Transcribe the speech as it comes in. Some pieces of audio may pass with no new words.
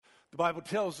The Bible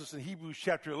tells us in Hebrews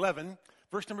chapter 11,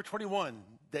 verse number 21,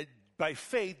 that by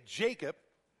faith Jacob,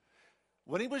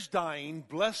 when he was dying,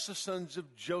 blessed the sons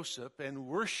of Joseph and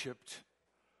worshiped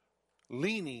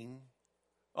leaning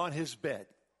on his bed.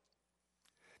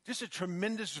 Just a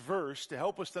tremendous verse to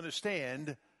help us to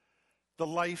understand the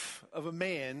life of a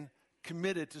man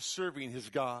committed to serving his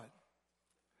God.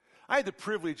 I had the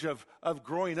privilege of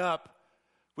growing up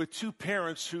with two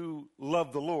parents who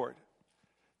loved the Lord.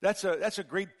 That's a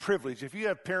great privilege. If you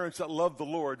have parents that love the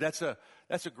Lord, that's a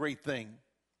great thing.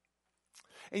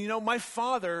 And you know, my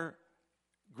father,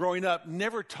 growing up,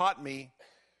 never taught me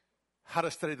how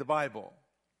to study the Bible.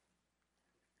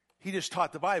 He just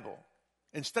taught the Bible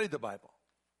and studied the Bible.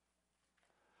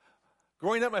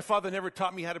 Growing up, my father never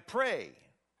taught me how to pray.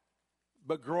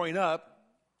 But growing up,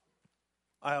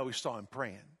 I always saw him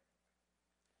praying.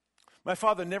 My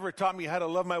father never taught me how to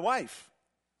love my wife.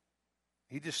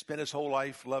 He just spent his whole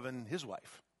life loving his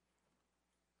wife.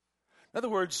 In other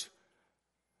words,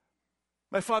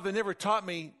 my father never taught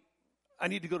me I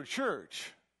need to go to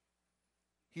church.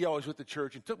 He always went to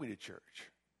church and took me to church.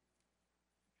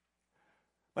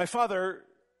 My father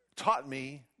taught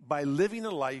me by living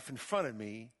a life in front of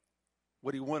me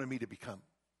what he wanted me to become.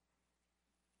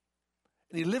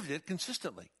 And he lived it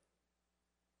consistently.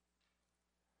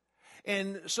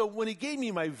 And so when he gave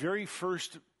me my very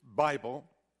first Bible,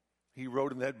 he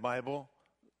wrote in that Bible,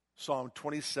 Psalm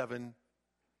 27,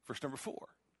 verse number 4.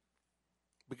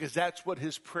 Because that's what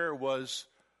his prayer was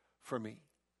for me.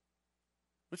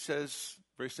 It says,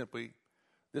 very simply,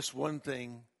 this one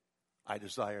thing I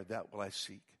desire, that will I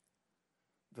seek.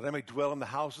 That I may dwell in the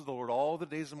house of the Lord all the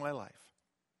days of my life.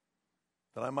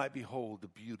 That I might behold the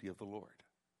beauty of the Lord.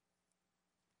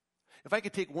 If I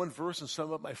could take one verse and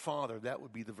sum up my father, that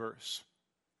would be the verse.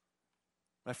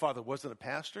 My father wasn't a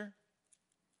pastor.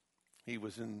 He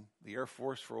was in the Air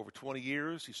Force for over 20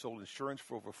 years. He sold insurance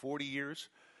for over 40 years.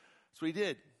 That's what he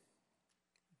did.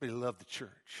 But he loved the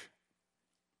church.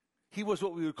 He was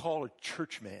what we would call a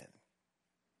churchman.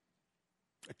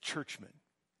 A churchman.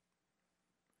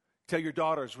 Tell your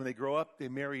daughters when they grow up, they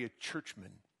marry a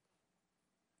churchman.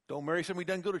 Don't marry somebody who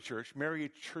doesn't go to church. Marry a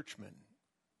churchman.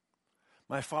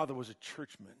 My father was a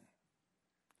churchman.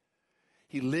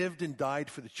 He lived and died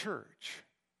for the church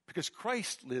because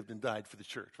Christ lived and died for the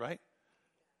church, right?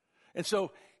 And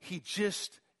so he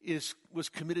just was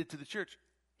committed to the church.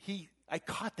 I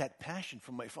caught that passion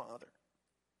from my father.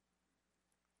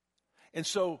 And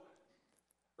so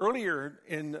earlier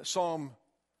in Psalm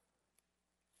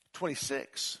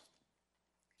 26,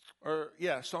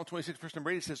 Psalm 26, verse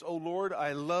number 8, it says, "O Lord,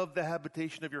 I love the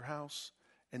habitation of your house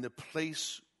and the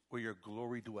place where your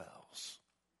glory dwells."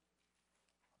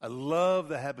 I love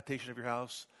the habitation of your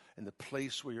house and the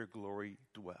place where your glory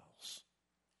dwells.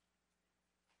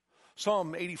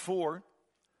 Psalm 84,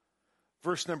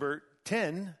 verse number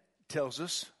 10 tells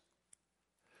us,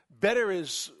 "Better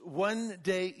is one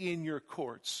day in your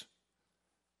courts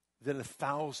than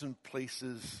 1,000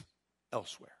 places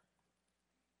elsewhere."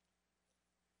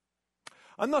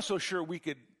 I'm not so sure we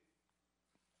could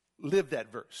live that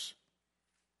verse,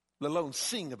 let alone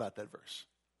sing about that verse.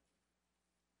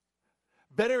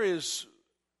 Better is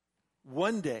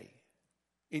one day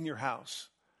in your house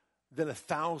than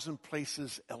 1,000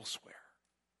 places elsewhere.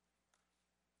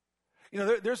 You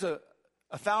know, there's a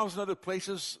 1,000 other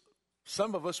places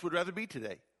some of us would rather be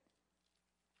today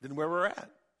than where we're at.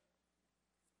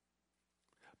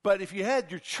 But if you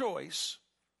had your choice,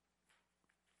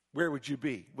 where would you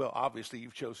be? Well, obviously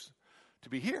you've chosen to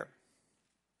be here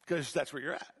because that's where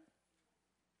you're at.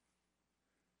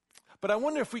 But I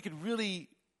wonder if we could really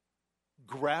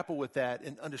grapple with that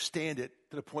and understand it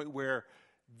to the point where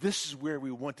this is where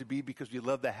we want to be because we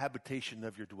love the habitation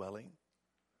of your dwelling.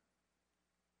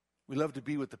 We love to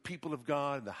be with the people of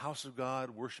God in the house of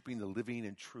God, worshiping the living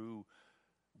and true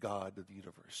God of the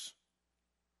universe.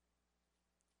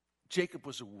 Jacob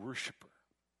was a worshiper.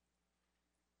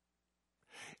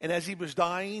 And as he was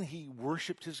dying, he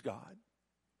worshiped his God.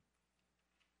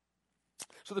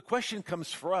 So the question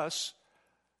comes for us,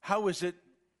 how is it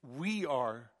we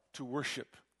are to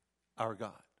worship our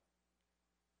God?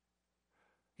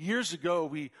 Years ago,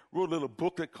 we wrote a little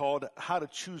booklet called How to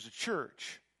Choose a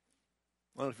Church.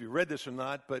 I don't know if you read this or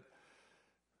not, but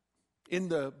in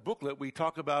the booklet, we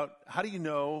talk about how do you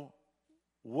know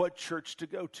what church to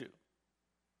go to? You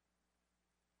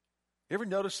ever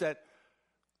notice that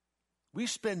we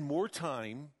spend more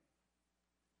time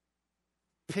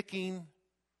picking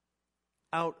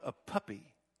out a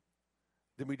puppy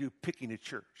than we do picking a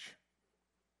church?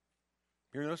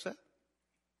 You ever notice that?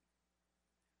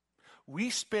 We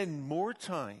spend more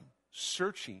time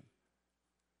searching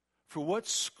for what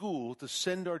school to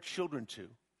send our children to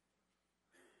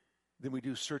than we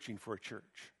do searching for a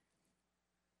church.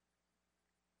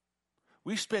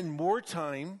 We spend more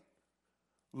time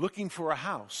looking for a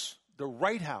house, the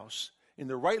right house, in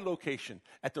the right location,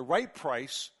 at the right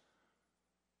price,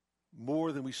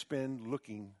 more than we spend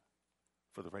looking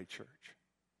for the right church.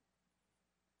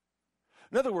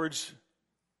 In other words,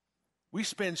 we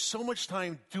spend so much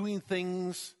time doing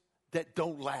things that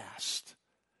don't last,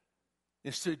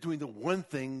 instead of doing the one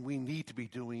thing we need to be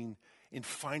doing in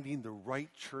finding the right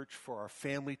church for our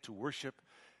family to worship,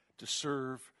 to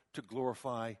serve, to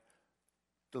glorify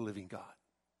the living God.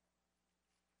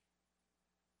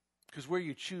 Because where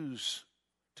you choose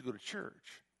to go to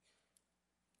church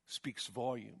speaks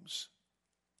volumes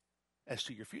as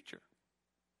to your future.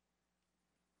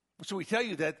 So we tell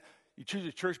you that you choose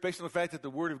a church based on the fact that the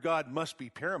Word of God must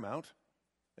be paramount.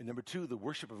 And number two, the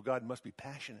worship of God must be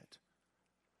passionate.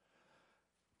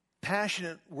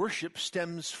 Passionate worship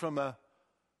stems from a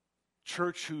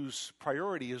church whose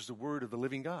priority is the Word of the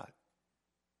living God.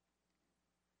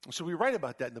 So we write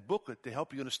about that in the booklet to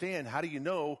help you understand how do you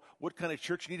know what kind of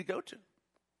church you need to go to.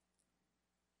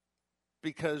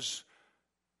 Because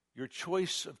your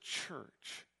choice of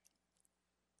church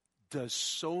does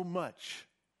so much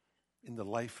in the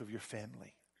life of your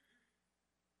family.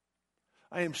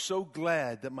 I am so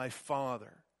glad that my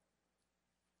father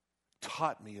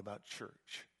taught me about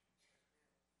church,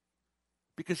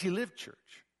 because he lived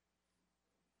church.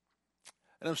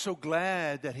 And I'm so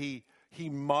glad that he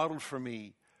modeled for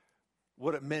me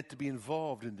what it meant to be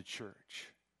involved in the church.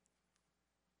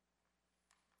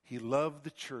 He loved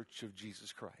the church of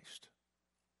Jesus Christ.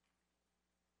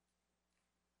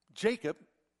 Jacob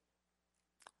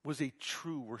was a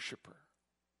true worshiper.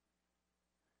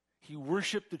 He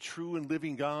worshiped the true and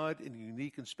living God in a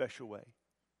unique and special way.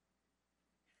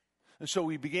 And so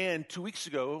we began 2 weeks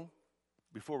ago,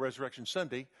 before Resurrection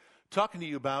Sunday, talking to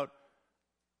you about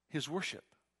his worship,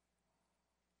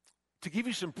 to give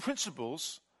you some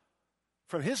principles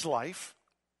from his life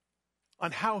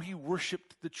on how he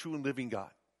worshiped the true and living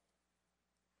God.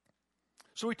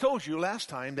 So we told you last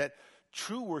time that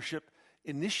true worship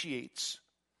initiates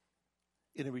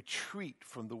in a retreat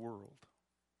from the world.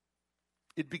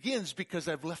 It begins because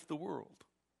I've left the world.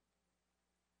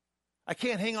 I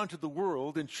can't hang on to the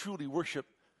world and truly worship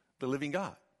the living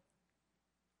God.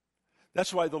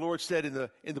 That's why the Lord said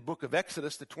in the book of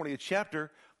Exodus, the 20th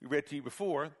chapter, we read to you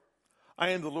before, I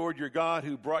am the Lord your God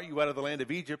who brought you out of the land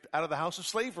of Egypt, out of the house of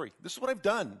slavery. This is what I've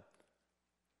done.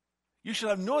 You shall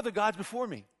have no other gods before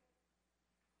me.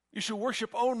 You shall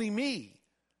worship only me.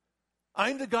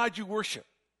 I'm the God you worship.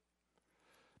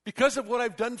 Because of what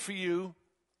I've done for you,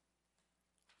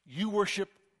 you worship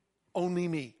only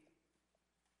me.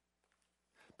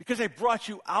 Because I brought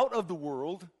you out of the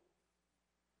world,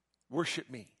 worship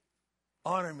me,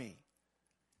 honor me,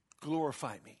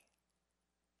 glorify me.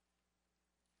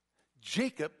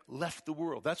 Jacob left the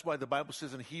world. That's why the Bible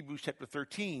says in Hebrews chapter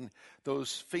 13,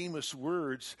 those famous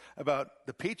words about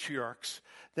the patriarchs,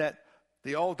 that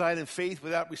they all died in faith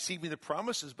without receiving the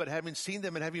promises, but having seen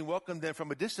them and having welcomed them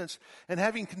from a distance, and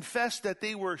having confessed that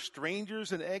they were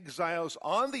strangers and exiles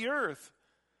on the earth.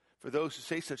 For those who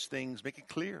say such things, make it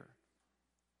clear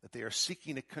that they are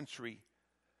seeking a country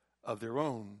of their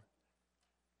own.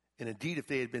 And indeed, if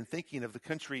they had been thinking of the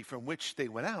country from which they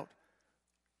went out,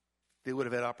 they would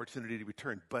have had opportunity to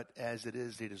return. But as it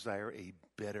is, they desire a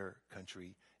better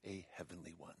country, a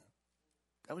heavenly one.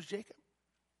 That was Jacob.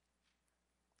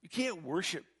 You can't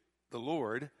worship the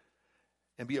Lord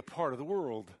and be a part of the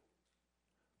world.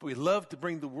 But we love to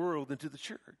bring the world into the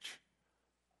church,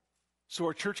 so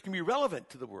our church can be relevant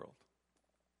to the world.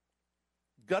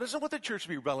 God doesn't want the church to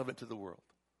be relevant to the world.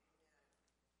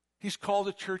 He's called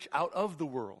the church out of the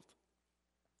world,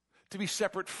 to be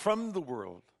separate from the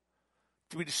world,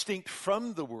 to be distinct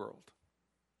from the world.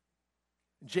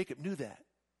 And Jacob knew that.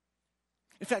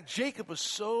 In fact, Jacob was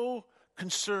so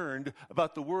concerned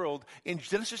about the world. In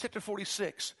Genesis chapter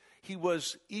 46, he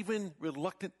was even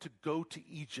reluctant to go to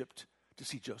Egypt to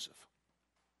see Joseph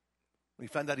when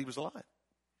he found out he was alive.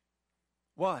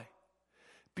 Why?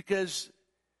 Because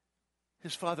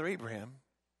his father Abraham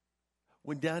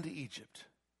went down to Egypt,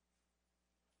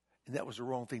 and that was the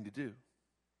wrong thing to do.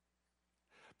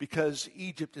 Because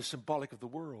Egypt is symbolic of the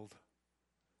world.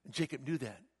 And Jacob knew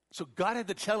that. So God had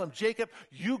to tell him, Jacob,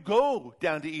 you go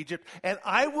down to Egypt, and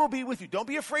I will be with you. Don't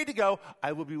be afraid to go.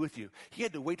 I will be with you. He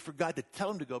had to wait for God to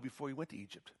tell him to go before he went to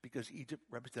Egypt, because Egypt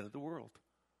represented the world.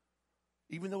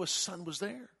 Even though his son was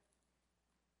there,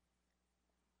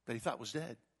 that he thought was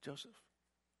dead, Joseph.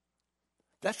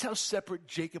 That's how separate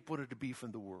Jacob wanted to be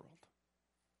from the world.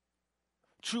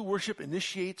 True worship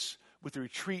initiates with a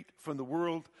retreat from the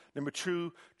world. Number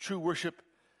two, true worship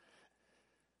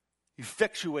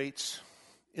effectuates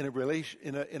in a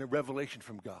revelation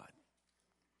from God.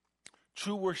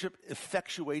 True worship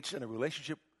effectuates in a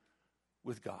relationship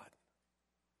with God.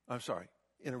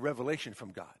 In a revelation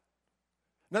from God.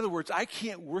 In other words, I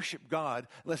can't worship God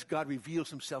unless God reveals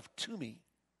himself to me.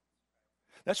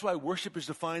 That's why worship is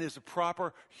defined as the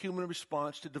proper human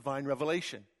response to divine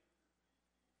revelation.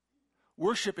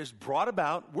 Worship is brought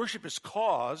about, worship is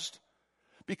caused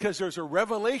because there's a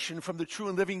revelation from the true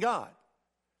and living God.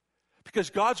 Because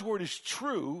God's word is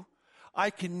true,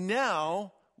 I can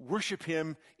now worship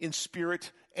him in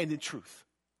spirit and in truth.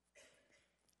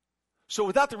 So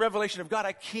without the revelation of God,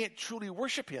 I can't truly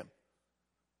worship him.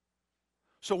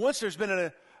 So once there's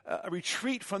been a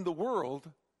retreat from the world,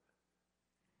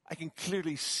 I can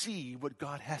clearly see what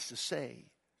God has to say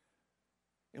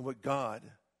and what God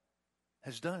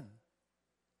has done.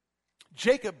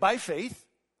 Jacob, by faith,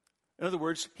 in other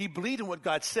words, he believed in what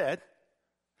God said.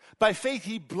 By faith,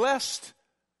 he blessed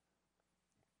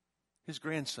his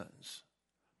grandsons,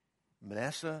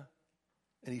 Manasseh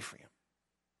and Ephraim.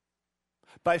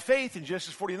 By faith, in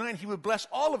Genesis 49, he would bless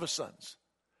all of his sons.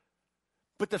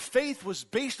 But the faith was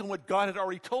based on what God had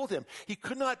already told him. He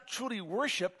could not truly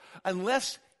worship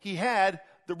unless he had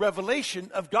the revelation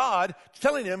of God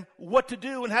telling him what to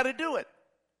do and how to do it.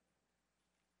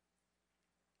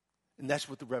 And that's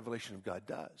what the revelation of God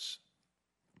does.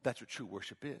 That's what true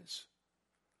worship is.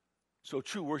 So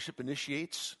true worship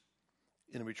initiates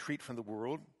in a retreat from the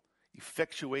world,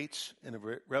 effectuates in a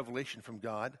revelation from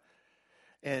God,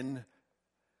 and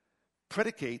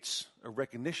predicates a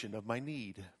recognition of my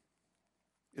need.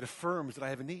 It affirms that I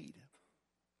have a need.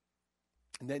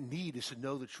 And that need is to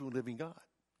know the true and living God.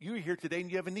 You're here today and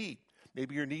you have a need.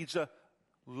 Maybe your need's a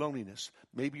loneliness.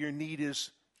 Maybe your need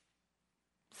is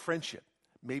friendship.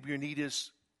 Maybe your need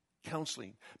is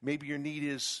counseling. Maybe your need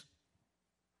is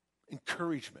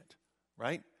encouragement,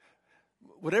 right?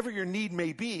 Whatever your need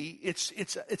may be, it's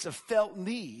a felt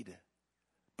need.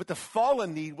 But the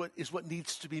fallen need is what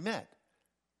needs to be met.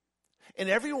 And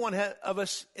every one of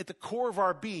us at the core of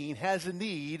our being has a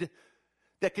need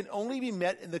that can only be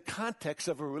met in the context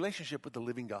of a relationship with the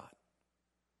living God.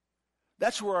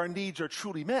 That's where our needs are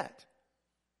truly met.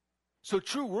 So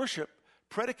true worship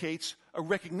predicates a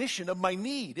recognition of my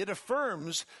need. It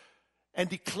affirms and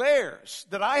declares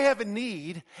that I have a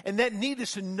need, and that need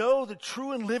is to know the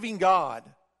true and living God.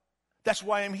 That's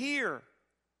why I'm here.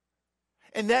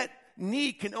 And that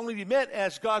need can only be met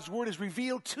as God's word is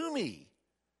revealed to me.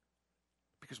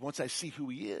 Because once I see who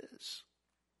he is,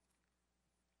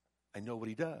 I know what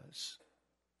he does,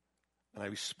 and I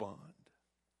respond.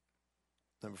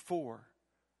 Number 4,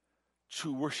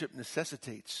 true worship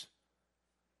necessitates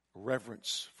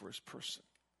reverence for his person.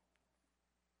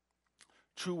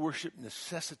 True worship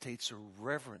necessitates a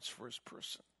reverence for his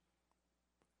person.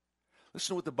 Listen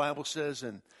to what the Bible says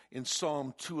in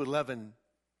Psalm 2:11.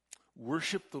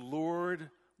 Worship the Lord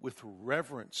with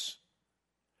reverence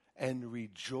and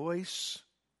rejoice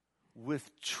with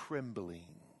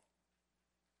trembling.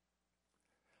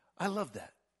 I love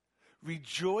that.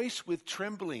 Rejoice with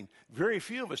trembling. Very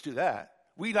few of us do that.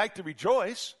 We like to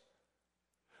rejoice.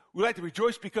 We like to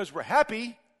rejoice because we're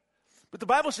happy. But the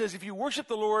Bible says if you worship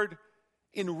the Lord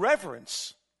in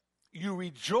reverence, you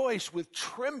rejoice with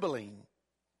trembling.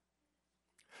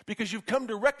 Because you've come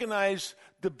to recognize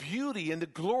the beauty and the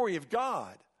glory of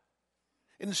God.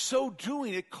 In so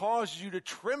doing, it causes you to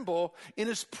tremble in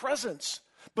his presence.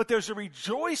 But there's a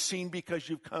rejoicing because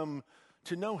you've come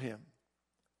to know him.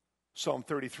 Psalm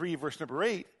 33, verse number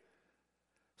 8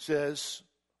 says,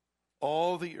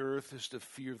 all the earth is to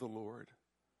fear the Lord.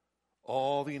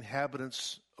 All the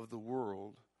inhabitants of the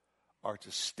world are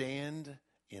to stand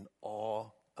in awe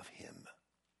of him.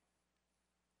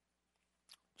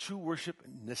 True worship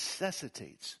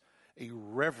necessitates a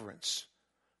reverence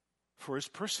for his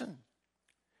person.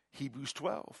 Hebrews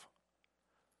 12,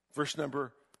 verse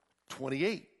number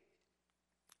 28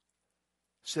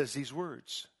 says these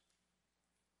words.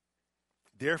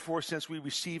 Therefore, since we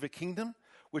receive a kingdom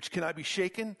which cannot be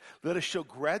shaken, let us show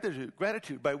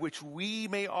gratitude by which we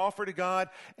may offer to God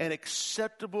an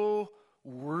acceptable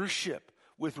worship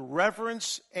with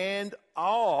reverence and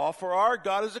awe, for our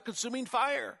God is a consuming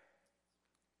fire.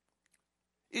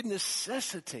 It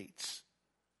necessitates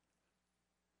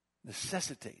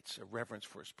a reverence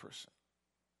for his person.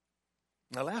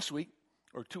 Now, last week,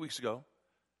 or 2 weeks ago,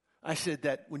 I said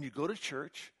that when you go to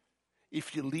church,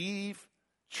 if you leave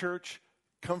church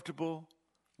comfortable,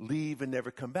 leave and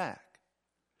never come back.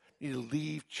 You need to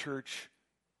leave church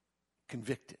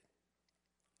convicted.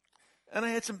 And I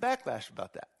had some backlash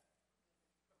about that.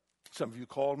 Some of you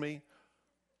called me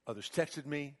Others texted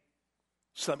me.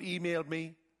 Some emailed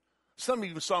me. Some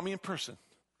even saw me in person.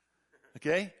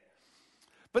 Okay?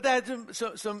 But I had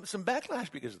some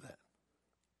backlash because of that.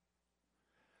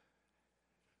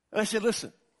 And I said,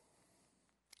 listen,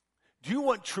 do you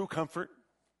want true comfort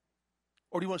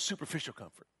or do you want superficial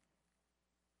comfort?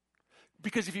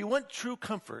 Because if you want true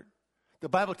comfort, the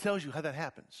Bible tells you how that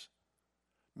happens.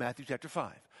 Matthew chapter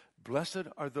 5. Blessed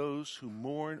are those who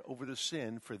mourn over the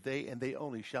sin, for they and they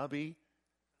only shall be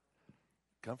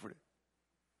comforted.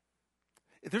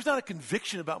 If there's not a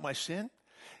conviction about my sin,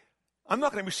 I'm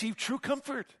not going to receive true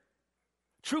comfort.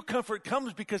 True comfort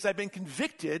comes because I've been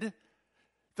convicted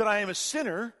that I am a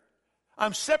sinner.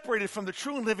 I'm separated from the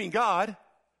true and living God,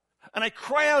 and I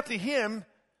cry out to Him,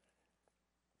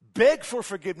 beg for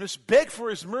forgiveness, beg for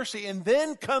His mercy, and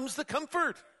then comes the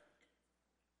comfort.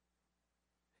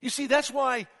 You see, that's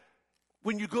why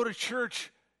when you go to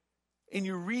church and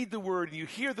you read the Word, and you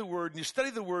hear the Word, and you study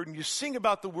the Word, and you sing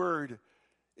about the Word,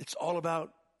 it's all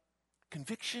about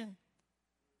conviction.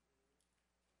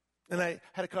 And I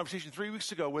had a conversation 3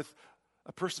 weeks ago with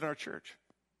a person in our church.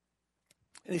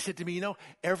 And he said to me,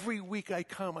 every week I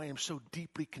come, I am so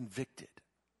deeply convicted.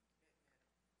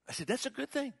 I said, that's a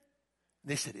good thing.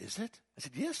 And they said, is it? I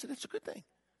said, yes, it's a good thing.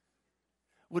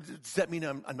 Well, does that mean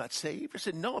I'm not saved? I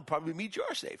said, no, it probably means you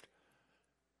are saved.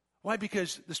 Why?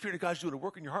 Because the Spirit of God is doing a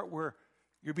work in your heart where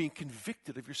you're being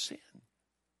convicted of your sin.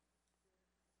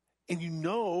 And you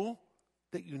know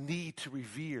that you need to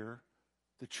revere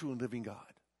the true and living God.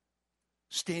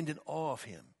 Stand in awe of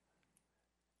Him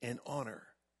and honor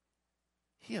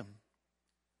Him.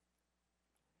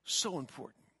 So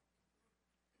important.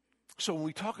 So when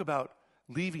we talk about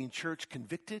leaving church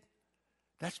convicted,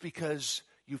 that's because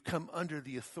you've come under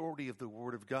the authority of the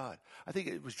Word of God. I think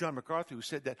it was John MacArthur who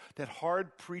said that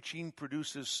hard preaching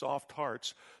produces soft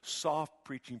hearts. Soft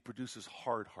preaching produces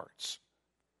hard hearts.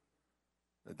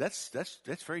 That's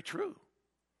very true.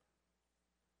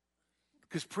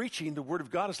 Because preaching the Word of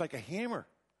God is like a hammer.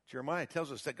 Jeremiah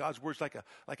tells us that God's Word is like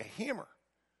a hammer.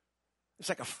 It's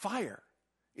like a fire.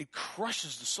 It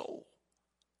crushes the soul.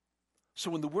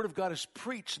 So when the Word of God is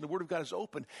preached and the Word of God is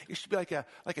open, it should be like a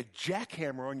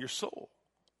jackhammer on your soul.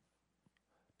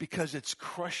 Because it's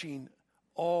crushing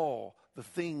all the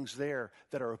things there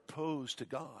that are opposed to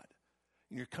God.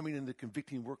 And you're coming in the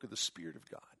convicting work of the Spirit of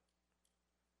God.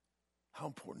 How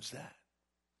important is that?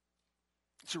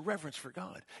 It's a reverence for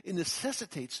God. It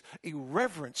necessitates a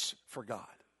reverence for God.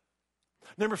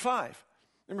 Number five.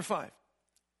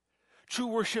 True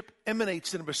worship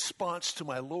emanates in a response to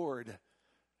my Lord.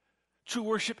 True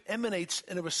worship emanates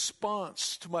in a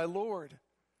response to my Lord.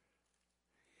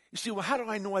 You see, well, how do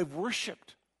I know I've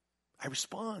worshiped? I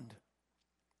respond.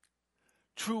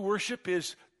 True worship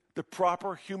is the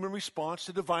proper human response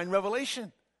to divine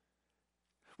revelation.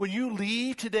 When you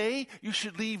leave today, you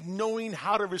should leave knowing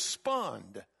how to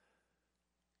respond.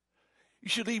 You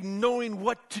should leave knowing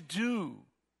what to do.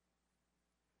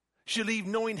 You should leave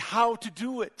knowing how to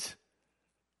do it.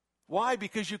 Why?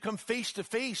 Because you come face to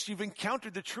face. You've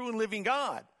encountered the true and living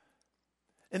God.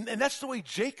 And that's the way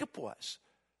Jacob was.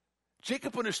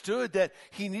 Jacob understood that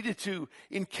he needed to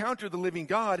encounter the living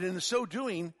God, and in so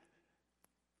doing,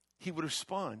 he would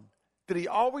respond. Did he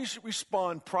always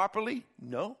respond properly?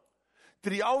 No.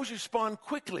 Did he always respond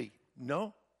quickly?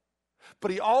 No.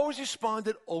 But he always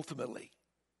responded ultimately.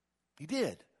 He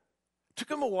did. It took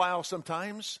him a while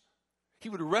sometimes. He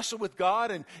would wrestle with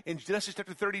God in Genesis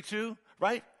chapter 32,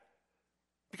 right?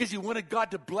 Because he wanted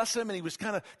God to bless him, and he was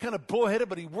kind of bullheaded,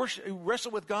 but he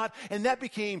wrestled with God, and that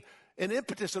became an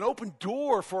impetus, an open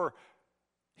door for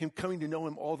him coming to know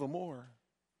him all the more.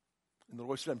 And the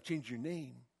Lord said, I'm changing your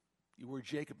name. You were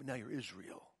Jacob, but now you're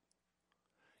Israel.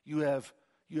 You have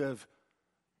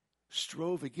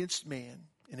strove against man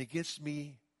and against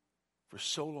me for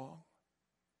so long.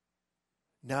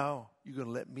 Now you're going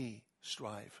to let me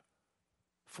strive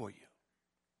for you.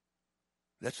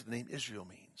 That's what the name Israel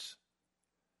means.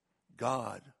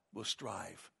 God will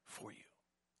strive for you.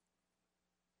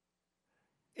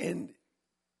 And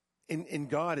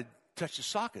God had touched his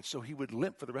socket, so he would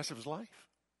limp for the rest of his life.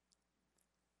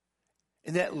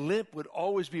 And that limp would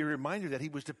always be a reminder that he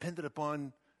was dependent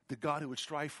upon the God who would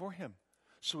strive for him.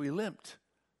 So he limped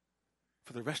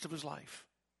for the rest of his life.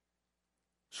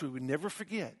 So he would never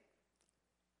forget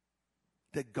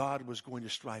that God was going to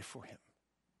strive for him.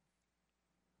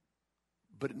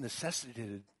 But it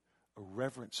necessitated a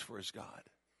reverence for his God.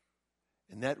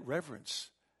 And that reverence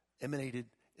emanated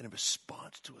in a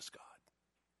response to his God.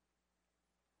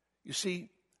 You see,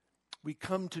 we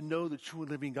come to know the true and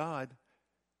living God,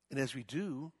 and as we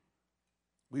do,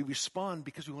 we respond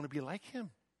because we want to be like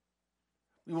him.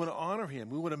 We want to honor him.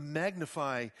 We want to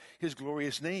magnify his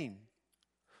glorious name.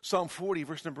 Psalm 40,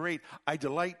 verse number 8, I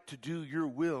delight to do your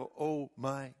will, O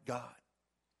my God.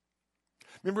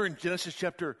 Remember in Genesis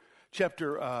chapter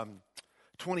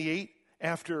 28,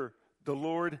 after the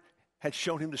Lord had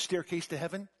shown him the staircase to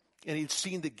heaven, and he'd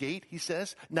seen the gate, he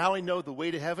says, now I know the way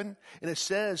to heaven. And it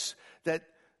says that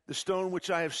the stone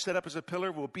which I have set up as a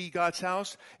pillar will be God's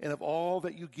house, and of all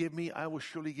that you give me, I will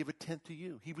surely give a tenth to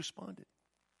you. He responded.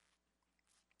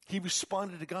 He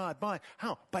responded to God by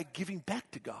how? By giving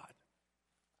back to God.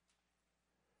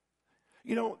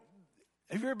 You know,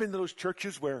 have you ever been to those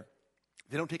churches where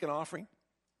they don't take an offering,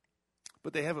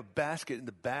 but they have a basket in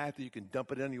the back that you can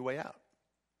dump it in on your way out?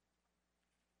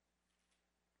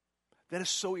 That is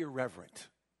so irreverent.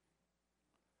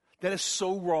 That is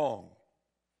so wrong.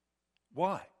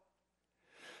 Why?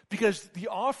 Because the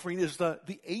offering is the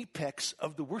apex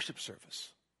of the worship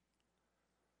service.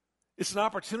 It's an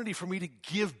opportunity for me to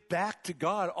give back to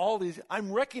God all these.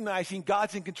 I'm recognizing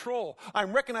God's in control.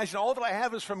 I'm recognizing all that I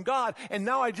have is from God, and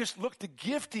now I just look to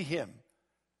give to him.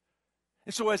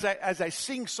 And so as I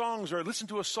sing songs or listen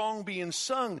to a song being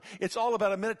sung, it's all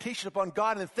about a meditation upon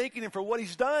God and thanking him for what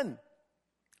he's done.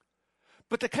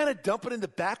 But to kind of dump it in the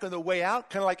back on the way out,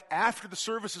 kind of like after the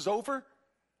service is over,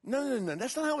 no.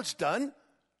 That's not how it's done.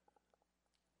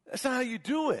 That's not how you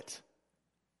do it.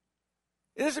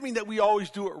 It doesn't mean that we always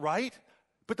do it right,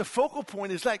 but the focal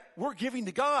point is like we're giving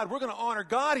to God. We're going to honor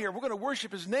God here. We're going to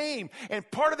worship his name. And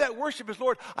part of that worship is,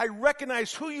 Lord, I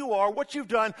recognize who you are, what you've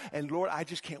done, and Lord, I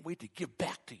just can't wait to give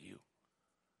back to you.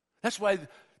 That's why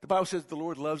the Bible says the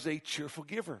Lord loves a cheerful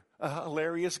giver, a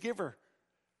hilarious giver.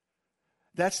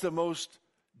 That's the most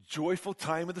joyful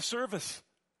time of the service.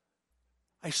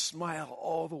 I smile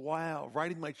all the while,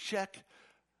 writing my check,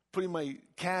 putting my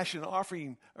cash in an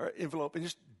offering envelope, and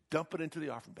just dump it into the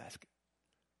offering basket.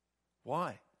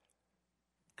 Why?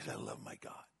 Because I love my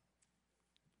God.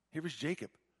 Here was Jacob.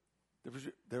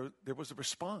 There was a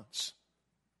response.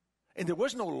 And there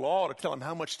was no law to tell him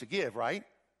how much to give, right?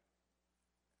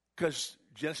 Because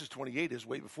Genesis 28 is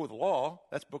way before the law.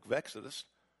 That's book of Exodus.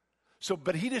 So,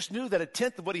 but he just knew that a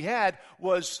tenth of what he had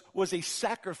was a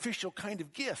sacrificial kind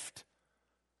of gift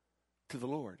to the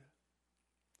Lord.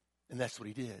 And that's what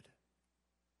he did.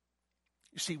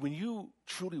 You see, when you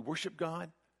truly worship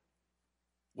God,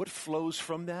 what flows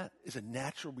from that is a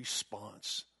natural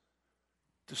response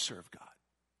to serve God,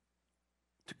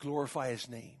 to glorify his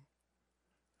name,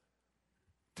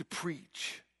 to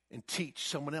preach and teach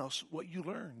someone else what you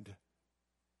learned.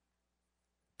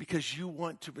 Because you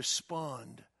want to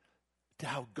respond to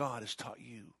how God has taught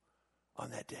you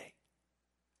on that day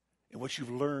and what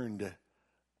you've learned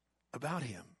about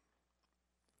him.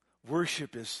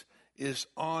 Worship is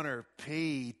honor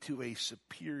paid to a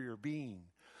superior being.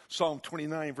 Psalm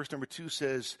 29, verse number 2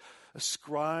 says,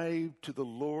 ascribe to the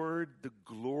Lord the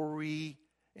glory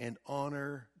and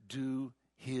honor due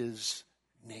his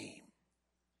name.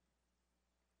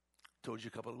 I told you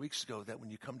a couple of weeks ago that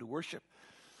when you come to worship,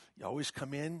 you always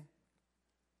come in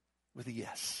with a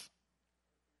yes.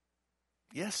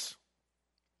 Yes.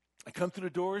 I come through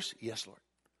the doors, yes, Lord.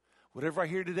 Whatever I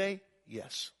hear today,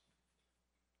 yes.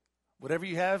 Whatever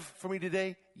you have for me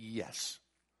today, yes.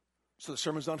 So the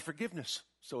sermon's on forgiveness.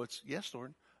 So it's, yes,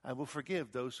 Lord, I will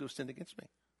forgive those who have sinned against me.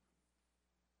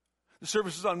 The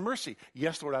service is on mercy.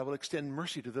 Yes, Lord, I will extend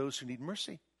mercy to those who need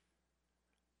mercy.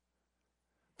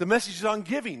 The message is on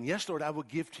giving. Yes, Lord, I will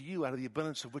give to you out of the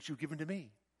abundance of what you've given to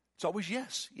me. It's always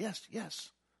yes, yes,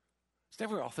 yes. It's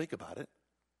never I'll think about it.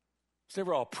 It's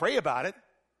never I'll pray about it.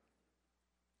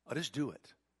 I'll just do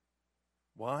it.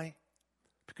 Why?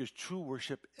 Because true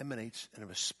worship emanates in a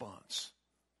response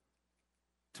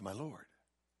to my Lord.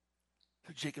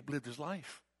 So Jacob lived his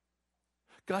life.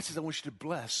 God says, I want you to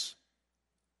bless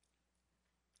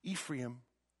Ephraim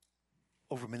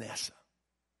over Manasseh,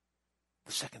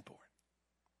 the secondborn.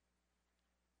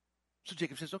 So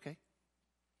Jacob says, okay,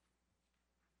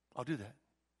 I'll do that.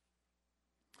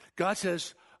 God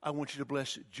says, I want you to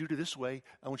bless Judah this way.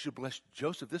 I want you to bless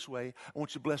Joseph this way. I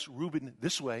want you to bless Reuben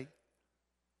this way.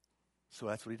 So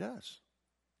that's what he does.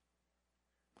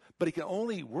 But he can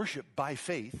only worship by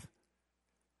faith.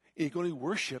 He can only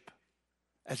worship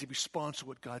as he responds to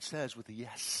what God says with a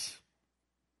yes.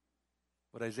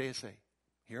 What Isaiah say?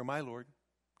 Here am I, Lord.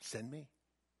 Send me.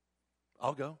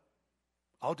 I'll go.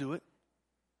 I'll do it.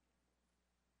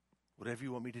 Whatever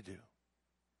you want me to do.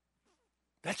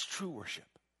 That's true worship.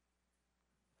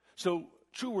 So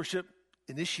true worship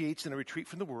initiates in a retreat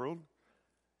from the world,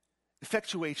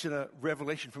 effectuates in a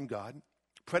revelation from God,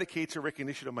 predicates a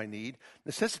recognition of my need,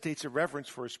 necessitates a reverence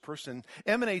for his person,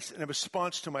 emanates in a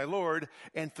response to my Lord,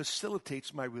 and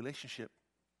facilitates my relationship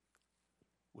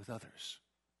with others.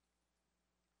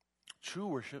 True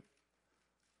worship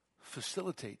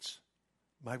facilitates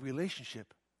my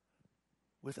relationship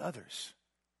with others.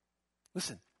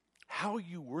 Listen, how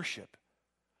you worship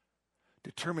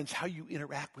determines how you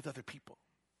interact with other people.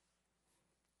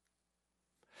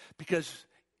 Because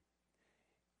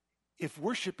if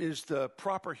worship is the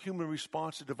proper human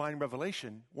response to divine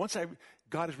revelation, once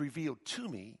God has revealed to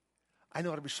me, I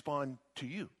know how to respond to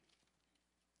you.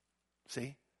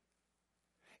 See?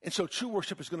 And so true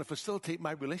worship is going to facilitate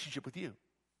my relationship with you.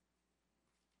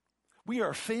 We are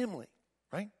a family,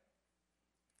 right?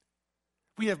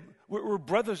 We're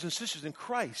brothers and sisters in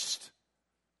Christ.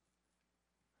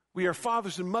 We are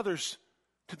fathers and mothers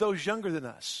to those younger than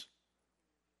us.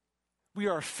 We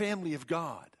are a family of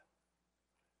God.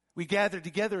 We gather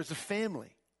together as a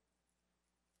family.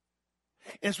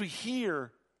 As we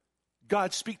hear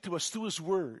God speak to us through His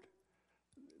Word,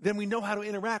 then we know how to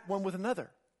interact one with another.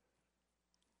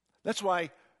 That's why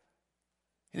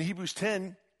in Hebrews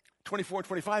 10, 24 and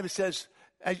 25, it says,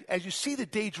 as you see the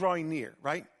day drawing near,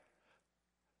 right?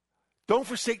 Don't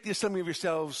forsake the assembly of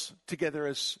yourselves together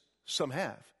as some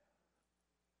have.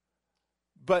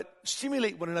 But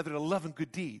stimulate one another to love and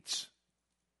good deeds.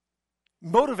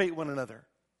 Motivate one another.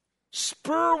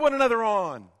 Spur one another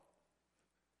on.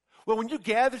 Well, when you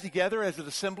gather together as an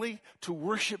assembly to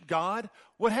worship God,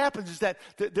 what happens is that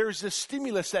there's this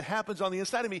stimulus that happens on the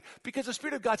inside of me because the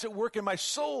Spirit of God's at work in my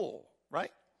soul,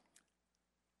 right?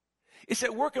 It's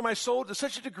at work in my soul to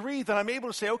such a degree that I'm able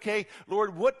to say, okay,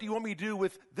 Lord, what do you want me to do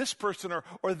with this person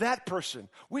or that person?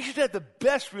 We should have the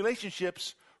best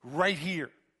relationships right here.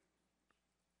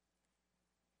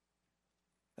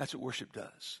 That's what worship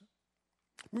does.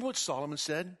 Remember what Solomon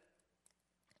said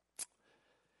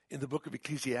in the book of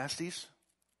Ecclesiastes,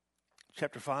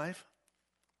 chapter 5?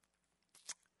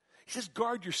 He says,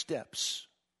 guard your steps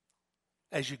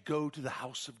as you go to the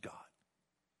house of God.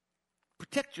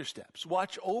 Protect your steps.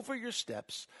 Watch over your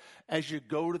steps as you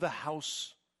go to the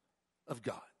house of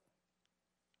God.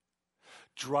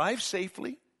 Drive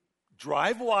safely.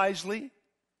 Drive wisely.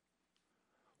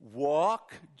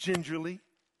 Walk gingerly.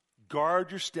 Guard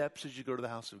your steps as you go to the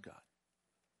house of God.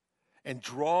 And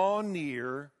draw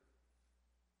near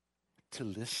to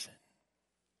listen.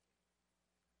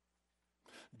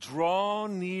 Draw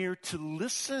near to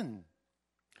listen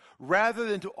rather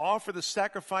than to offer the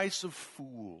sacrifice of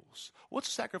fools. What's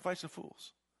the sacrifice of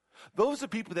fools? Those are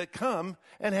people that come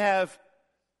and have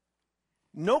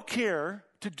no care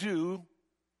to do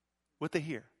what they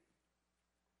hear.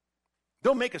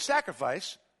 They'll make a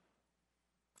sacrifice,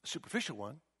 a superficial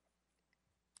one,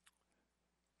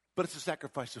 but it's a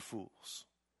sacrifice of fools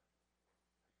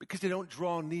because they don't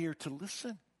draw near to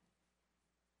listen.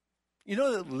 You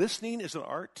know that listening is an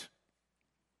art?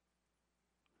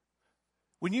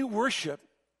 When you worship,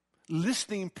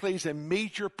 listening plays a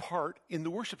major part in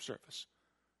the worship service.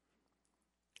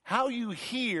 How you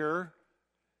hear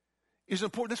is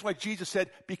important. That's why Jesus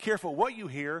said, be careful what you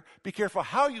hear, be careful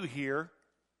how you hear,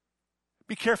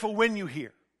 be careful when you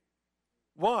hear.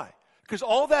 Why? Because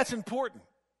all that's important.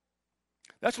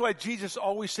 That's why Jesus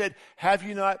always said, have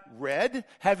you not read?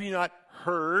 Have you not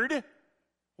heard?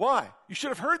 Why? You should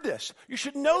have heard this. You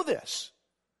should know this.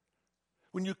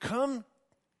 When you come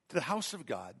to the house of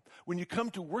God, when you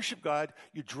come to worship God,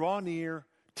 you draw near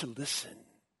to listen.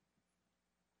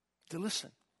 To listen.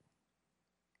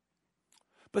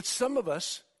 But some of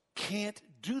us can't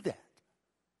do that.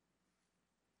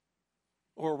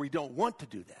 Or we don't want to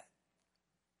do that.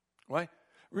 Right?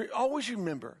 Always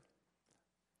remember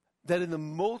that in the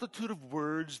multitude of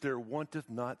words there wanteth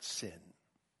not sin.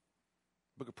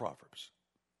 Book of Proverbs.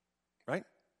 Right?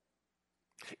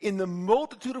 In the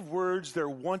multitude of words there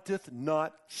wanteth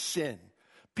not sin.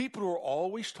 People who are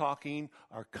always talking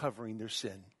are covering their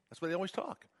sin. That's why they always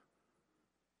talk.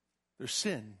 Their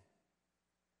sin,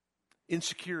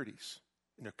 insecurities,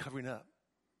 and they're covering up.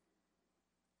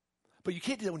 But you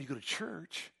can't do that when you go to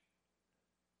church.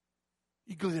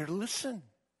 You go there to listen.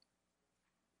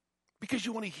 Because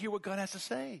you want to hear what God has to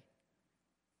say.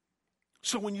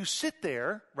 So when you sit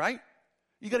there, right,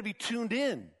 you got to be tuned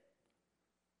in.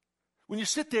 When you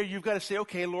sit there, you've got to say,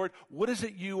 okay, Lord, what is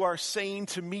it you are saying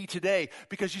to me today?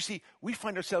 Because you see, we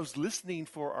find ourselves listening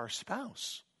for our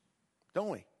spouse, don't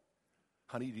we?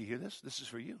 Honey, do you hear this? This is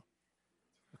for you.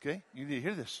 Okay? You need to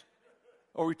hear this.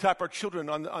 Or we tap our children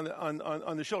on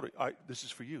the shoulder. All right, this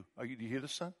is for you. Do you hear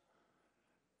this, son?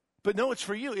 But no, it's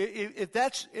for you. If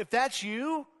that's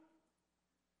you,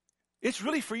 it's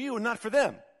really for you and not for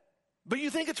them. But you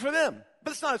think it's for them.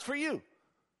 But it's not. It's for you.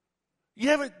 You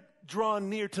haven't drawn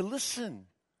near to listen.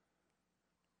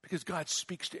 Because God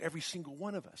speaks to every single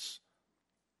one of us.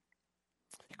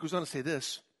 He goes on to say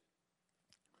this: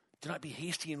 do not be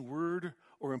hasty in word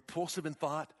or impulsive in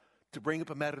thought to bring up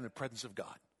a matter in the presence of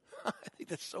God. I think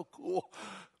that's so cool.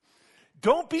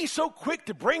 Don't be so quick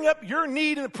to bring up your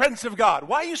need in the presence of God.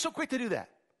 Why are you so quick to do that?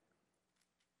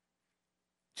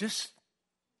 Just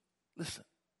listen.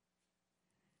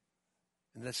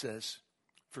 And that says,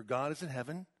 for God is in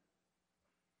heaven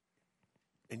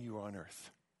and you are on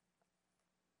earth.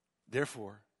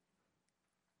 Therefore,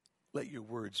 let your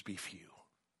words be few.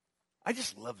 I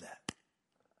just love that.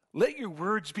 Let your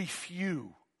words be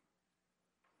few.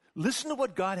 Listen to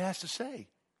what God has to say.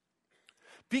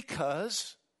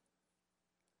 Because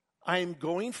I am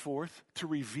going forth to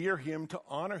revere him, to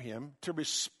honor him, to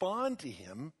respond to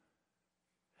him.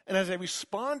 And as I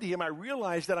respond to him, I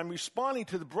realize that I'm responding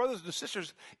to the brothers and the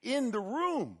sisters in the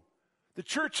room, the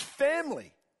church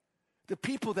family, the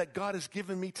people that God has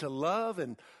given me to love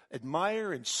and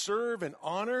admire and serve and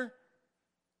honor.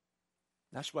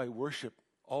 That's why worship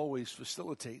always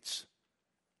facilitates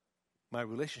my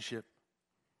relationship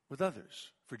with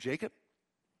others. For Jacob,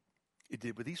 it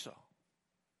did with Esau.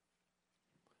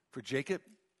 For Jacob,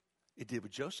 it did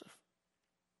with Joseph.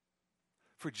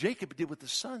 For Jacob, it did with the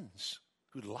sons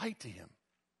who lied to him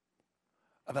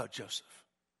about Joseph.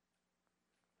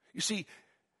 You see,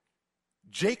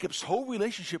 Jacob's whole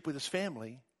relationship with his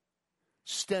family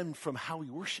stemmed from how he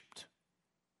worshiped.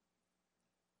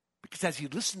 Because as he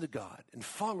listened to God and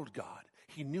followed God,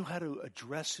 he knew how to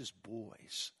address his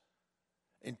boys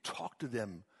and talk to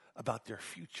them about their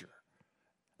future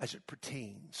as it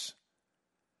pertains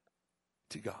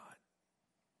to God.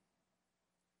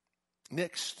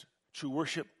 Next, true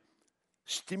worship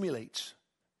stimulates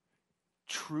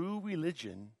true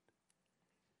religion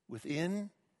within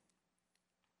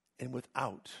and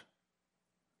without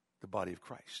the body of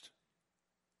Christ.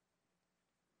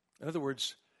 In other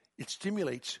words, it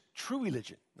stimulates true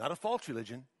religion, not a false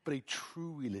religion, but a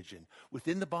true religion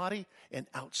within the body and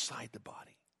outside the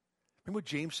body. Remember what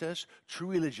James says? True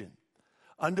religion,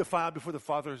 undefiled before the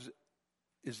Father,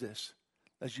 is this: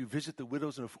 as you visit the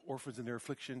widows and orphans in their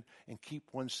affliction and keep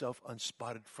oneself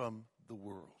unspotted from the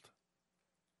world.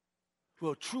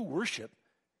 Well, true worship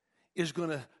is going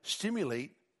to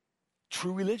stimulate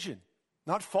true religion.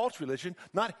 Not false religion,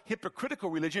 not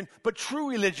hypocritical religion, but true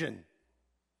religion.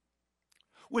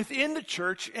 Within the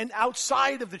church and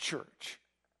outside of the church.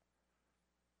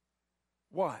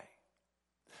 Why?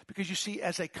 Because you see,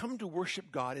 as I come to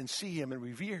worship God and see him and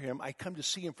revere him, I come to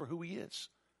see him for who he is.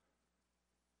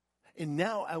 And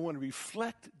now I want to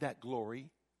reflect that glory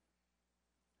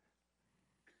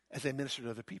as I minister to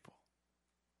other people.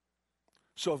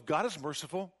 So if God is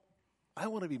merciful, I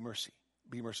want to be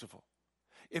merciful.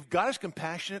 If God is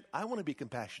compassionate, I want to be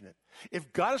compassionate.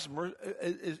 If God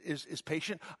is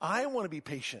patient, I want to be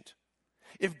patient.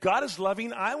 If God is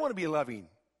loving, I want to be loving.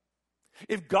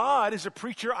 If God is a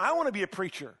preacher, I want to be a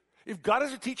preacher. If God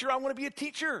is a teacher, I want to be a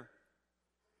teacher.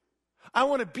 I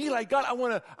want to be like God. I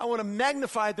want to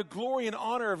magnify the glory and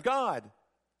honor of God.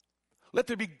 Let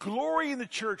there be glory in the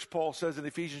church, Paul says in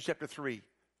Ephesians chapter 3.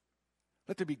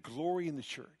 Let there be glory in the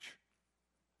church.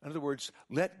 In other words,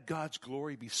 let God's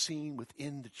glory be seen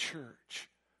within the church.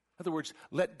 In other words,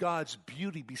 let God's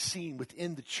beauty be seen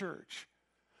within the church.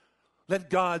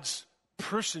 Let God's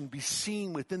person be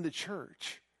seen within the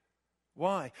church.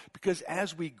 Why? Because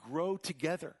as we grow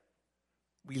together,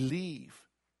 we leave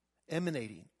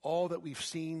emanating all that we've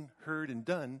seen, heard, and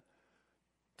done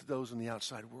to those in the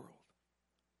outside world,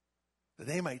 that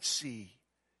they might see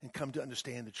and come to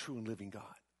understand the true and living God.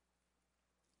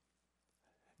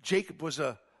 Jacob was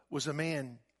a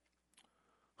man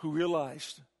who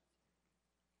realized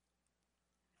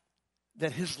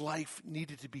that his life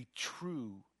needed to be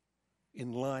true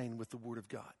in line with the Word of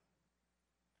God.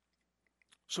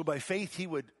 So by faith, he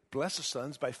would bless the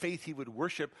sons. By faith, he would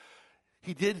worship.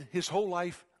 He did his whole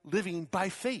life living by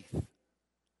faith,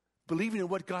 believing in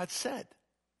what God said.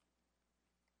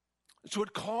 So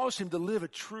it caused him to live a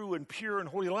true and pure and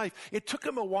holy life. It took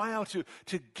him a while to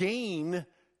gain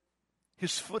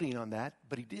his footing on that,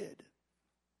 but he did.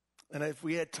 And if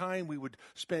we had time, we would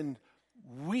spend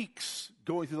weeks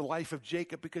going through the life of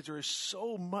Jacob, because there is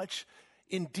so much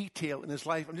in detail in his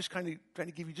life. I'm just kind of trying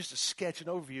to give you just a sketch, an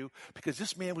overview, because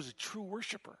this man was a true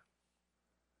worshiper.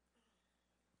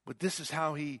 But this is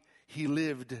how he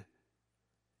lived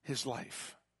his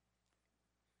life.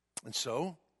 And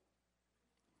so,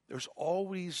 there's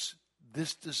always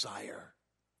this desire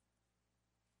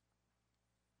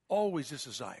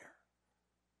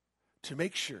to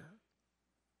make sure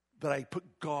that I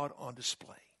put God on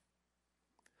display.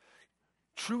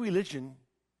 True religion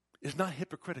is not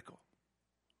hypocritical.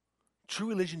 True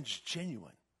religion is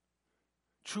genuine.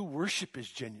 True worship is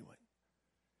genuine.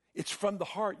 It's from the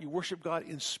heart. You worship God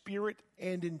in spirit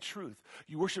and in truth.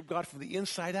 You worship God from the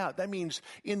inside out. That means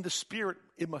in the spirit,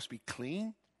 it must be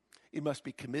clean. It must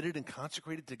be committed and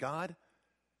consecrated to God,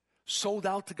 sold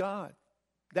out to God.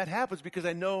 That happens because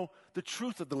I know the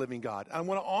truth of the living God. I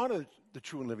want to honor the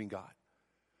true and living God.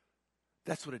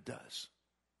 That's what it does.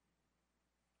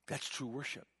 That's true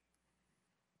worship.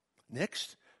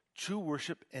 Next, true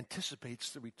worship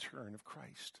anticipates the return of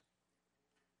Christ.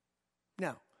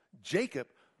 Now, Jacob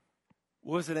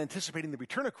wasn't anticipating the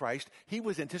return of Christ. He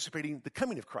was anticipating the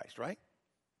coming of Christ, right?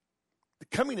 The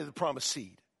coming of the promised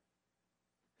seed.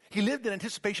 He lived in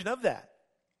anticipation of that.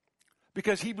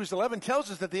 Because Hebrews 11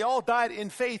 tells us that they all died in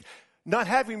faith, not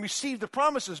having received the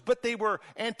promises, but they were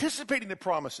anticipating the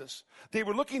promises. They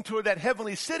were looking toward that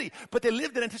heavenly city, but they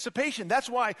lived in anticipation. That's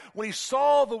why when he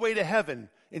saw the way to heaven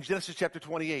in Genesis chapter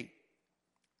 28,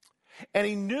 and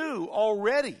he knew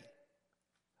already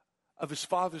of his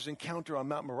father's encounter on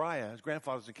Mount Moriah, his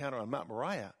grandfather's encounter on Mount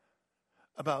Moriah,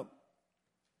 about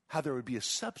how there would be a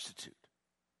substitute.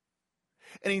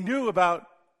 And he knew about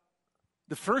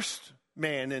the first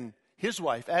man and his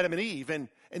wife, Adam and Eve, and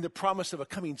the promise of a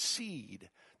coming seed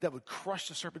that would crush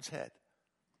the serpent's head.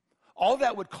 All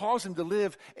that would cause him to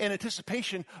live in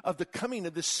anticipation of the coming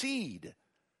of the seed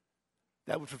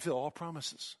that would fulfill all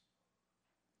promises.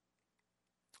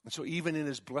 And so even in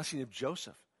his blessing of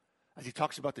Joseph, as he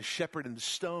talks about the shepherd and the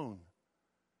stone,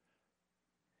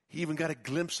 he even got a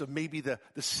glimpse of maybe the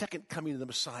second coming of the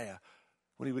Messiah,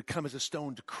 when he would come as a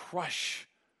stone to crush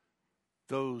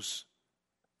those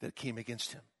that came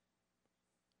against him.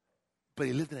 But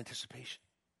he lived in anticipation.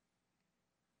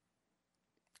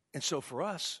 And so for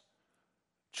us,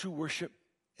 true worship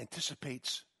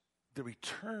anticipates the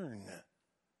return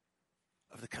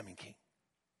of the coming King.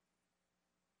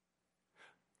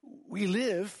 We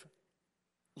live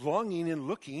longing and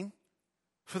looking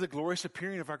for the glorious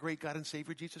appearing of our great God and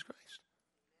Savior, Jesus Christ.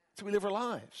 So we live our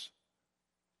lives.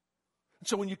 And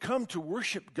so when you come to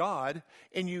worship God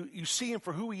and you see him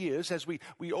for who he is, as we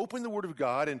open the Word of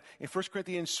God, and in 1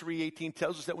 Corinthians 3:18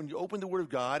 tells us that when you open the Word of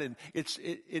God, and it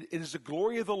is the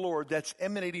glory of the Lord that's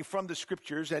emanating from the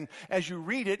Scriptures, and as you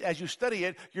read it, as you study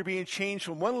it, you're being changed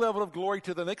from one level of glory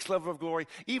to the next level of glory,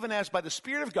 even as by the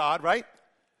Spirit of God, right?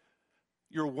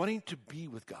 You're wanting to be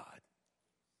with God.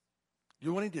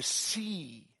 You're wanting to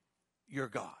see your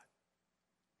God.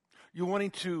 You're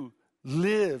wanting to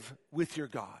live with your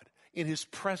God in his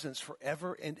presence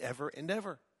forever and ever and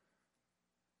ever.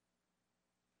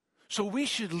 So we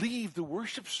should leave the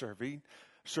worship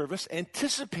service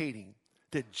anticipating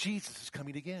that Jesus is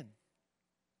coming again.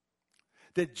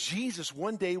 That Jesus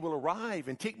one day will arrive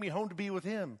and take me home to be with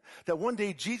him. That one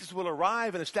day Jesus will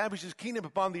arrive and establish his kingdom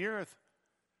upon the earth.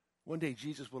 One day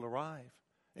Jesus will arrive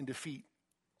and defeat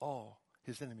all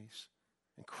his enemies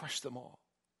and crush them all.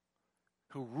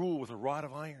 He'll rule with a rod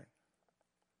of iron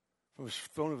from his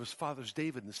throne of his father's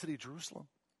David in the city of Jerusalem.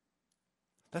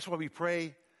 That's why we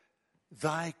pray,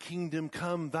 thy kingdom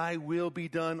come, thy will be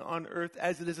done on earth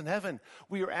as it is in heaven.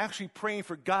 We are actually praying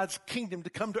for God's kingdom to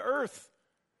come to earth.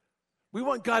 We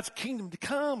want God's kingdom to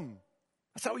come.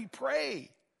 That's how we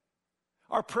pray.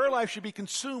 Our prayer life should be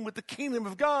consumed with the kingdom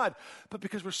of God. But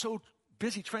because we're so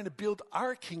busy trying to build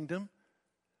our kingdom,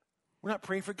 we're not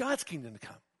praying for God's kingdom to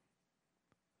come.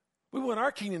 We want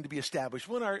our kingdom to be established.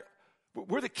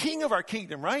 We're the king of our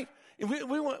kingdom, right? And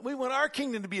we want our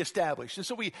kingdom to be established. And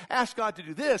so we ask God to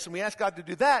do this and we ask God to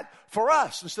do that for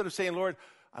us, instead of saying, Lord,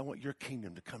 I want your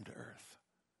kingdom to come to earth.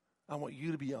 I want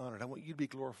you to be honored. I want you to be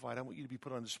glorified. I want you to be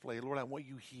put on display. Lord, I want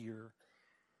you here.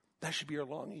 That should be our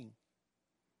longing.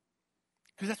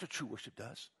 Because that's what true worship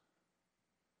does.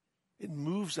 It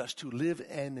moves us to live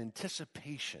in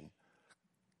anticipation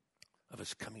of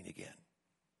his coming again.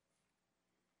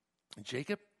 And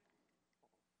Jacob,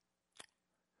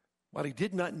 while he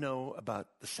did not know about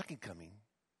the second coming,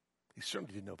 he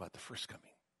certainly didn't know about the first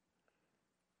coming.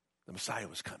 The Messiah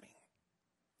was coming.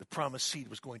 The promised seed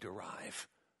was going to arrive.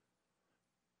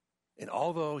 And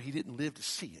although he didn't live to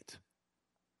see it,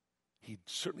 he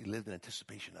certainly lived in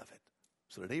anticipation of it.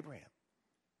 So did Abraham.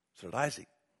 So did Isaac.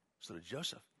 So did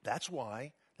Joseph. That's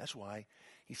why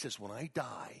he says, when I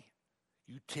die,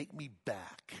 you take me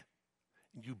back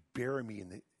and you bury me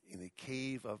in the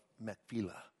cave of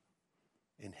Machpelah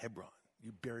in Hebron.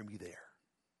 You bury me there.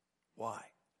 Why?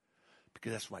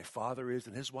 Because that's where my father is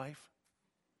and his wife.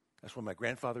 That's where my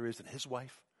grandfather is and his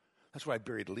wife. That's where I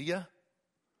buried Leah.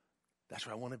 That's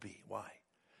where I want to be. Why?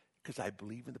 Because I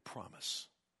believe in the promise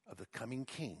of the coming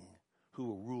king who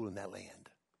will rule in that land.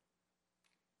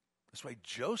 That's why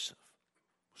Joseph,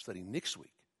 we're studying next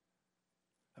week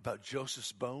about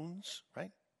Joseph's bones,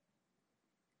 right?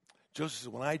 Joseph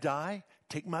said, when I die,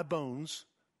 take my bones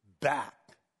back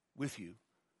with you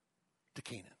to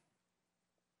Canaan.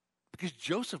 Because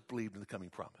Joseph believed in the coming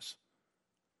promise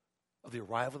of the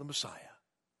arrival of the Messiah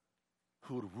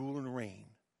who would rule and reign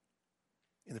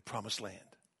in the promised land,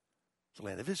 the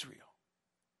land of Israel.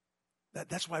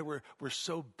 That's why we're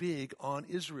so big on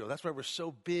Israel. That's why we're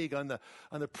so big on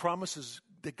the promises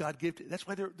that God gave. That's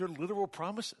why they're literal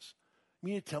promises. You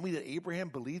mean to tell me that Abraham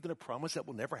believed in a promise that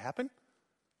will never happen?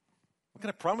 What kind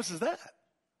of promise is that?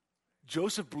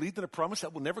 Joseph believed in a promise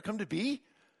that will never come to be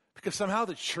because somehow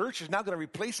the church is now going to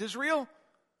replace Israel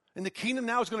and the kingdom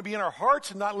now is going to be in our hearts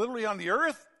and not literally on the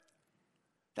earth?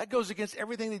 That goes against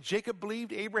everything that Jacob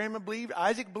believed, Abraham believed,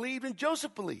 Isaac believed, and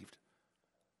Joseph believed.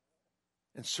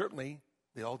 And certainly,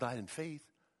 they all died in faith,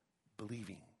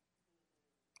 believing.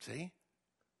 See?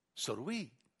 So do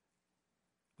we.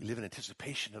 We live in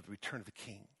anticipation of the return of the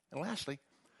King. And lastly,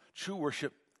 true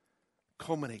worship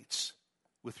culminates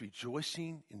with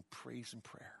rejoicing in praise and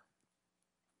prayer.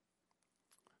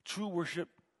 True worship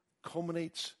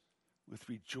culminates with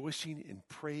rejoicing in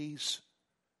praise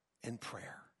and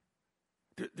prayer.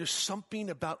 There's something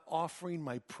about offering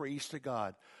my praise to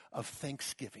God of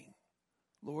thanksgiving.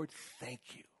 Lord, thank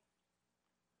you.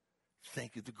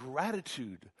 Thank you. The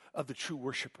gratitude of the true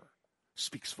worshiper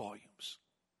speaks volumes.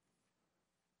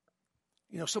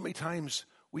 You know, so many times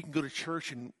we can go to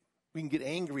church and we can get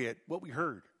angry at what we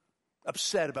heard,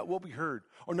 upset about what we heard,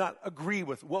 or not agree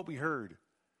with what we heard.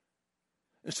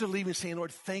 Instead of leaving saying,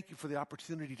 Lord, thank you for the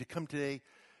opportunity to come today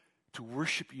to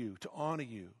worship you, to honor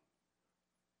you,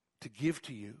 to give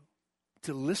to you,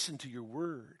 to listen to your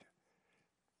word.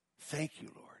 Thank you,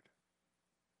 Lord.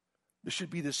 There should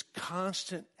be this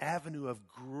constant avenue of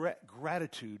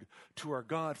gratitude to our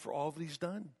God for all that he's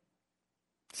done.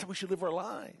 That's how we should live our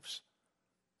lives.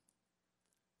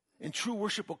 And true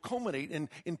worship will culminate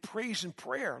in praise and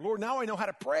prayer. Lord, now I know how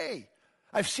to pray.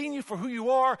 I've seen you for who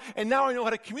you are, and now I know how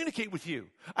to communicate with you.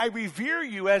 I revere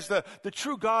you as the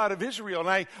true God of Israel,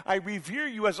 and I revere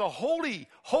you as a holy,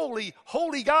 holy,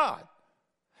 holy God.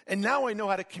 And now I know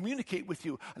how to communicate with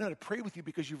you. I know how to pray with you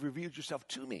because you've revealed yourself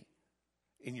to me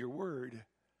in your word.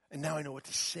 And now I know what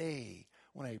to say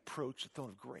when I approach the throne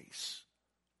of grace.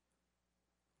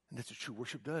 And that's what true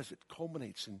worship does. It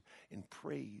culminates in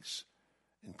praise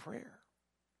and prayer.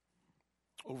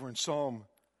 Over in Psalm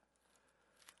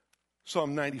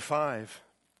 95,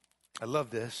 I love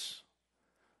this.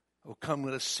 Oh, come,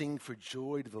 let us sing for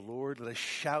joy to the Lord. Let us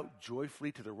shout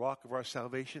joyfully to the rock of our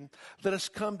salvation. Let us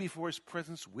come before his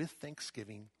presence with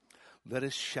thanksgiving. Let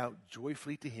us shout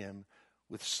joyfully to him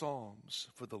with psalms.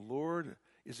 For the Lord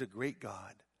is a great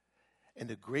God and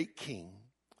a great King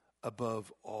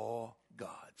above all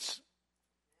gods.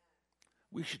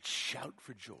 We should shout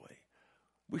for joy.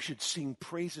 We should sing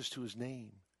praises to his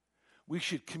name. We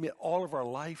should commit all of our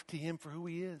life to him for who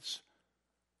he is.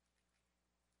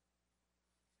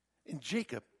 And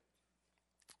Jacob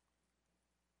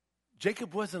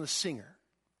wasn't a singer.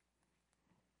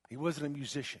 He wasn't a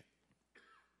musician.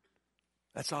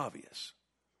 That's obvious.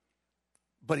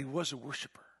 But he was a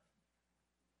worshiper.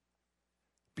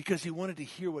 Because he wanted to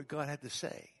hear what God had to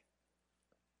say.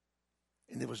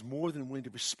 And he was more than willing to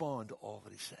respond to all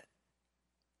that he said.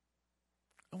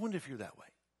 I wonder if you're that way.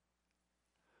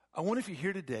 I wonder if you're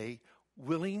here today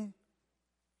willing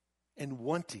and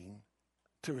wanting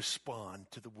to respond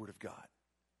to the word of God.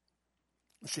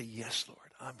 And say, yes,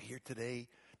 Lord, I'm here today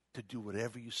to do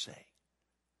whatever you say.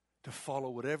 To follow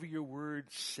whatever your word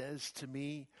says to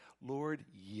me. Lord,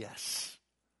 yes,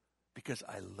 because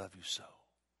I love you so.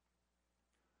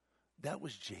 That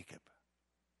was Jacob.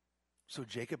 So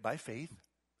Jacob, by faith,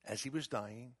 as he was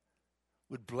dying,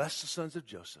 would bless the sons of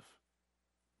Joseph,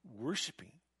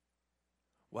 worshiping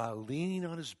while leaning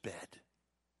on his bed.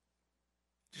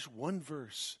 Just one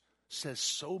verse says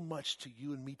so much to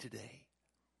you and me today.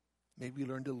 May we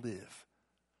learn to live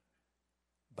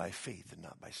by faith and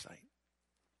not by sight.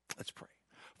 Let's pray.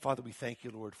 Father, we thank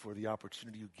you, Lord, for the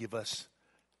opportunity you give us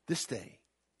this day.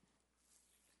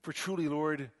 For truly,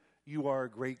 Lord, you are a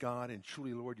great God, and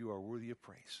truly, Lord, you are worthy of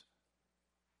praise.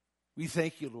 We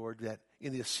thank you, Lord, that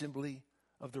in the assembly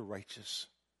of the righteous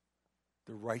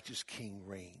King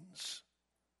reigns.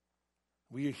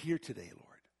 We are here today,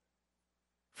 Lord,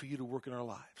 for you to work in our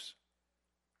lives,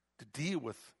 to deal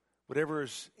with whatever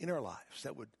is in our lives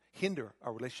that would hinder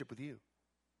our relationship with you.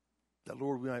 That,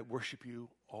 Lord, we might worship you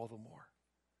all the more.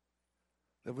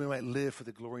 That we might live for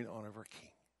the glory and honor of our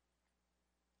King.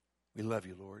 We love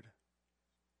you, Lord.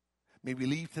 May we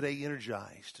leave today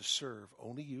energized to serve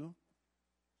only you,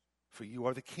 for you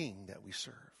are the King that we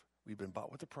serve. We've been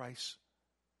bought with a price,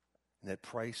 and that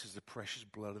price is the precious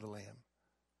blood of the Lamb.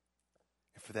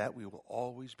 And for that, we will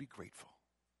always be grateful.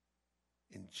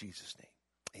 In Jesus'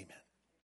 name, amen.